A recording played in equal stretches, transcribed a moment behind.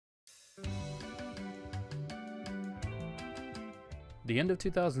The end of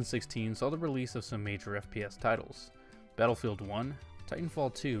 2016 saw the release of some major FPS titles: Battlefield 1,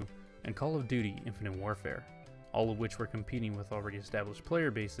 Titanfall 2, and Call of Duty Infinite Warfare, all of which were competing with already established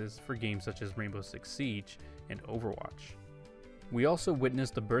player bases for games such as Rainbow Six Siege and Overwatch. We also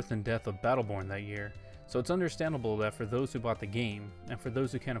witnessed the birth and death of Battleborn that year, so it's understandable that for those who bought the game, and for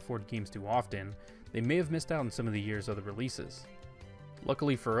those who can't afford games too often, they may have missed out on some of the year's other releases.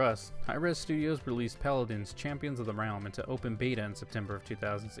 Luckily for us, Hi-Rez Studios released Paladins Champions of the Realm into open beta in September of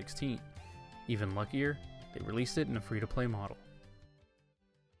 2016. Even luckier, they released it in a free-to-play model.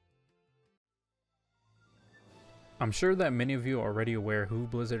 I'm sure that many of you are already aware who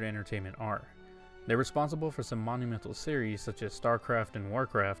Blizzard Entertainment are. They're responsible for some monumental series such as StarCraft and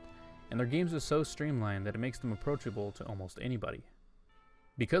Warcraft, and their games are so streamlined that it makes them approachable to almost anybody.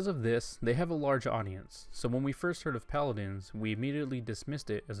 Because of this, they have a large audience, so when we first heard of Paladins, we immediately dismissed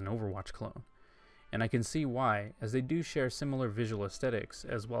it as an Overwatch clone. And I can see why, as they do share similar visual aesthetics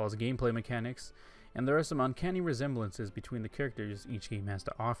as well as gameplay mechanics, and there are some uncanny resemblances between the characters each game has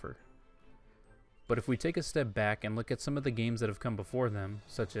to offer. But if we take a step back and look at some of the games that have come before them,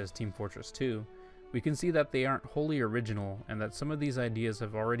 such as Team Fortress 2, we can see that they aren't wholly original and that some of these ideas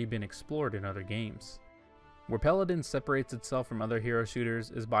have already been explored in other games. Where Paladins separates itself from other hero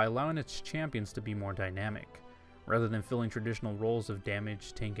shooters is by allowing its champions to be more dynamic. Rather than filling traditional roles of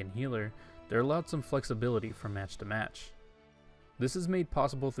damage, tank, and healer, they're allowed some flexibility from match to match. This is made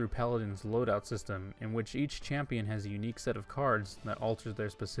possible through Paladins' loadout system, in which each champion has a unique set of cards that alters their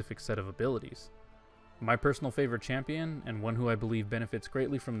specific set of abilities. My personal favorite champion, and one who I believe benefits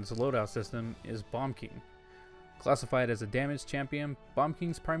greatly from this loadout system, is Bomb King. Classified as a damage champion, Bomb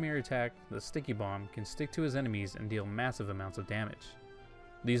King's primary attack, the Sticky Bomb, can stick to his enemies and deal massive amounts of damage.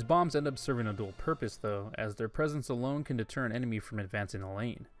 These bombs end up serving a dual purpose though, as their presence alone can deter an enemy from advancing the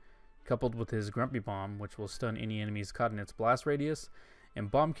lane. Coupled with his Grumpy Bomb, which will stun any enemies caught in its blast radius,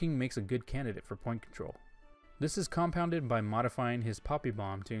 and Bomb King makes a good candidate for point control. This is compounded by modifying his Poppy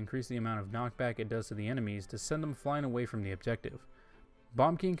Bomb to increase the amount of knockback it does to the enemies to send them flying away from the objective.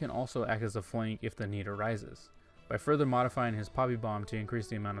 Bomb King can also act as a flank if the need arises, by further modifying his Poppy Bomb to increase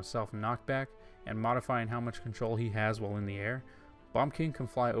the amount of self-knockback and modifying how much control he has while in the air. Bomb King can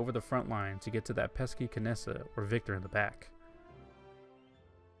fly over the front line to get to that pesky Kinessa or Victor in the back.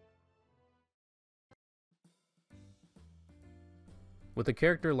 With a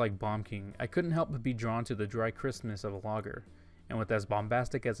character like Bomb King, I couldn't help but be drawn to the dry crispness of a lager, and with as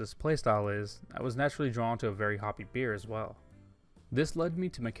bombastic as his playstyle is, I was naturally drawn to a very hoppy beer as well. This led me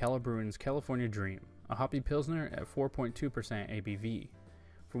to Macallan Brewing's California Dream, a hoppy pilsner at 4.2% ABV.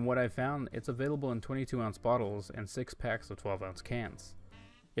 From what I've found, it's available in 22-ounce bottles and 6 packs of 12-ounce cans.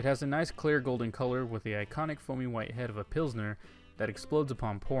 It has a nice clear golden color with the iconic foamy white head of a pilsner that explodes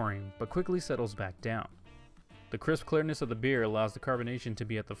upon pouring, but quickly settles back down. The crisp clearness of the beer allows the carbonation to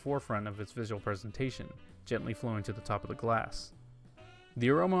be at the forefront of its visual presentation, gently flowing to the top of the glass. The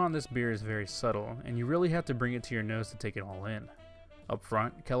aroma on this beer is very subtle, and you really have to bring it to your nose to take it all in. Up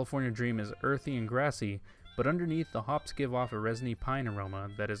front, California Dream is earthy and grassy, but underneath the hops give off a resiny pine aroma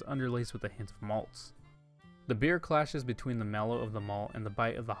that is underlaced with a hint of malts. The beer clashes between the mellow of the malt and the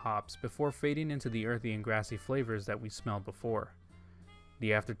bite of the hops before fading into the earthy and grassy flavors that we smelled before.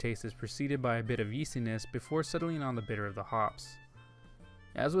 The aftertaste is preceded by a bit of yeastiness before settling on the bitter of the hops.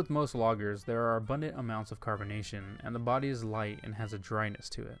 As with most lagers, there are abundant amounts of carbonation, and the body is light and has a dryness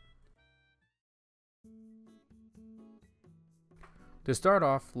to it. To start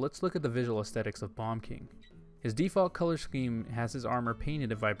off, let's look at the visual aesthetics of Bomb King. His default color scheme has his armor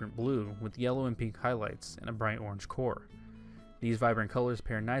painted a vibrant blue with yellow and pink highlights and a bright orange core. These vibrant colors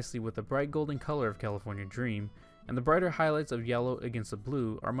pair nicely with the bright golden color of California Dream, and the brighter highlights of yellow against the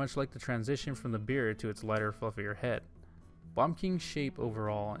blue are much like the transition from the beard to its lighter, fluffier head. Bomb King's shape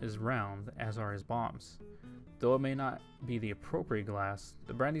overall is round, as are his bombs. Though it may not be the appropriate glass,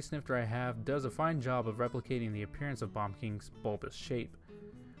 the brandy snifter I have does a fine job of replicating the appearance of Bomb King's bulbous shape.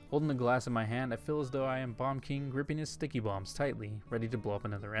 Holding the glass in my hand, I feel as though I am Bomb King gripping his sticky bombs tightly, ready to blow up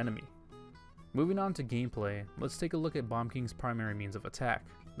another enemy. Moving on to gameplay, let's take a look at Bomb King's primary means of attack,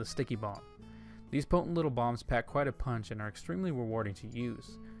 the Sticky Bomb. These potent little bombs pack quite a punch and are extremely rewarding to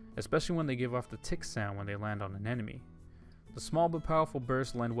use, especially when they give off the tick sound when they land on an enemy. The small but powerful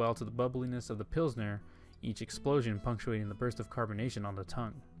bursts lend well to the bubbliness of the pilsner, each explosion punctuating the burst of carbonation on the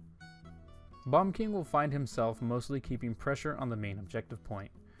tongue. Bomb King will find himself mostly keeping pressure on the main objective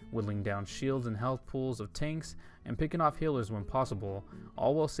point, whittling down shields and health pools of tanks and picking off healers when possible,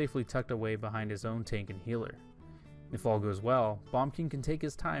 all while safely tucked away behind his own tank and healer. If all goes well, Bomb King can take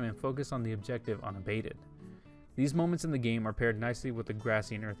his time and focus on the objective unabated. These moments in the game are paired nicely with the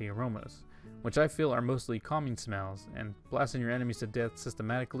grassy and earthy aromas, which I feel are mostly calming smells, and blasting your enemies to death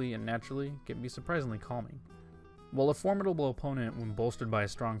systematically and naturally can be surprisingly calming. While a formidable opponent when bolstered by a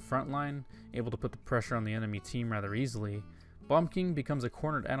strong front line, able to put the pressure on the enemy team rather easily, Bomb King becomes a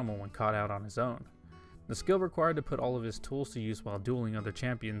cornered animal when caught out on his own. The skill required to put all of his tools to use while dueling other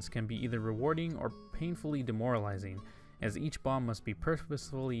champions can be either rewarding or painfully demoralizing, as each bomb must be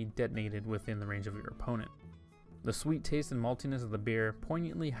purposefully detonated within the range of your opponent. The sweet taste and maltiness of the beer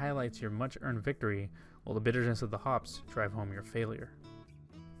poignantly highlights your much-earned victory, while the bitterness of the hops drive home your failure.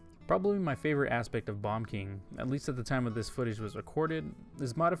 Probably my favorite aspect of Bomb King, at least at the time of this footage was recorded,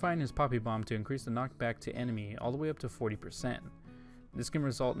 is modifying his Poppy Bomb to increase the knockback to enemy all the way up to 40%. This can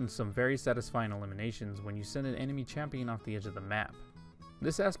result in some very satisfying eliminations when you send an enemy champion off the edge of the map.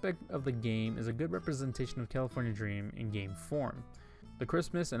 This aspect of the game is a good representation of California Dream in game form. The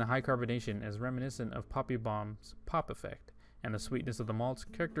crispness and high carbonation is reminiscent of Poppy Bomb's pop effect, and the sweetness of the malts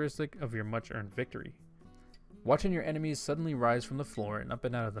characteristic of your much-earned victory. Watching your enemies suddenly rise from the floor and up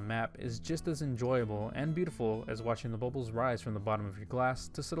and out of the map is just as enjoyable and beautiful as watching the bubbles rise from the bottom of your glass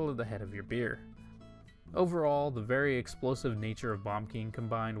to settle at the head of your beer. Overall, the very explosive nature of Bomb King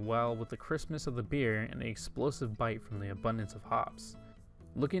combined well with the crispness of the beer and the explosive bite from the abundance of hops.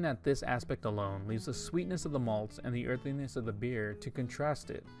 Looking at this aspect alone leaves the sweetness of the malts and the earthiness of the beer to contrast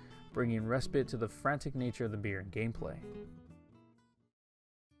it, bringing respite to the frantic nature of the beer and gameplay.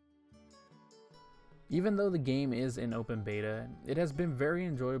 Even though the game is in open beta, it has been a very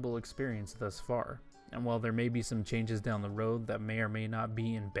enjoyable experience thus far, and while there may be some changes down the road that may or may not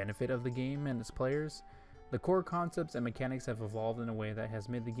be in benefit of the game and its players, the core concepts and mechanics have evolved in a way that has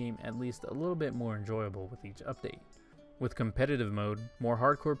made the game at least a little bit more enjoyable with each update. With competitive mode, more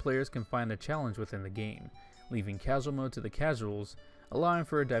hardcore players can find a challenge within the game, leaving casual mode to the casuals, allowing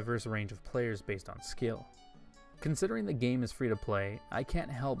for a diverse range of players based on skill. Considering the game is free to play, I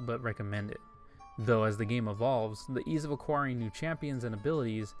can't help but recommend it. Though as the game evolves, the ease of acquiring new champions and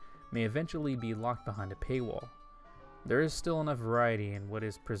abilities may eventually be locked behind a paywall. There is still enough variety in what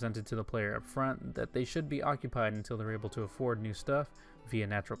is presented to the player up front that they should be occupied until they're able to afford new stuff via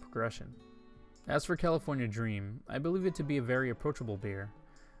natural progression. As for California Dream, I believe it to be a very approachable beer.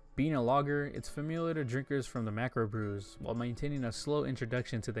 Being a lager, it's familiar to drinkers from the macro brews while maintaining a slow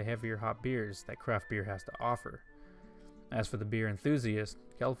introduction to the heavier hop beers that craft beer has to offer. As for the beer enthusiast,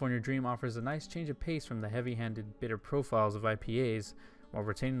 California Dream offers a nice change of pace from the heavy-handed, bitter profiles of IPAs while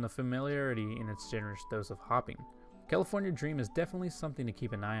retaining the familiarity in its generous dose of hopping. California Dream is definitely something to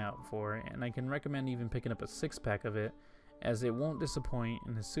keep an eye out for, and I can recommend even picking up a 6-pack of it, as it won't disappoint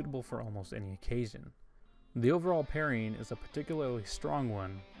and is suitable for almost any occasion. The overall pairing is a particularly strong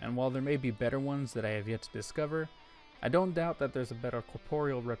one, and while there may be better ones that I have yet to discover, I don't doubt that there's a better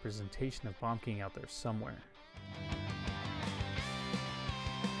corporeal representation of Bomb King out there somewhere.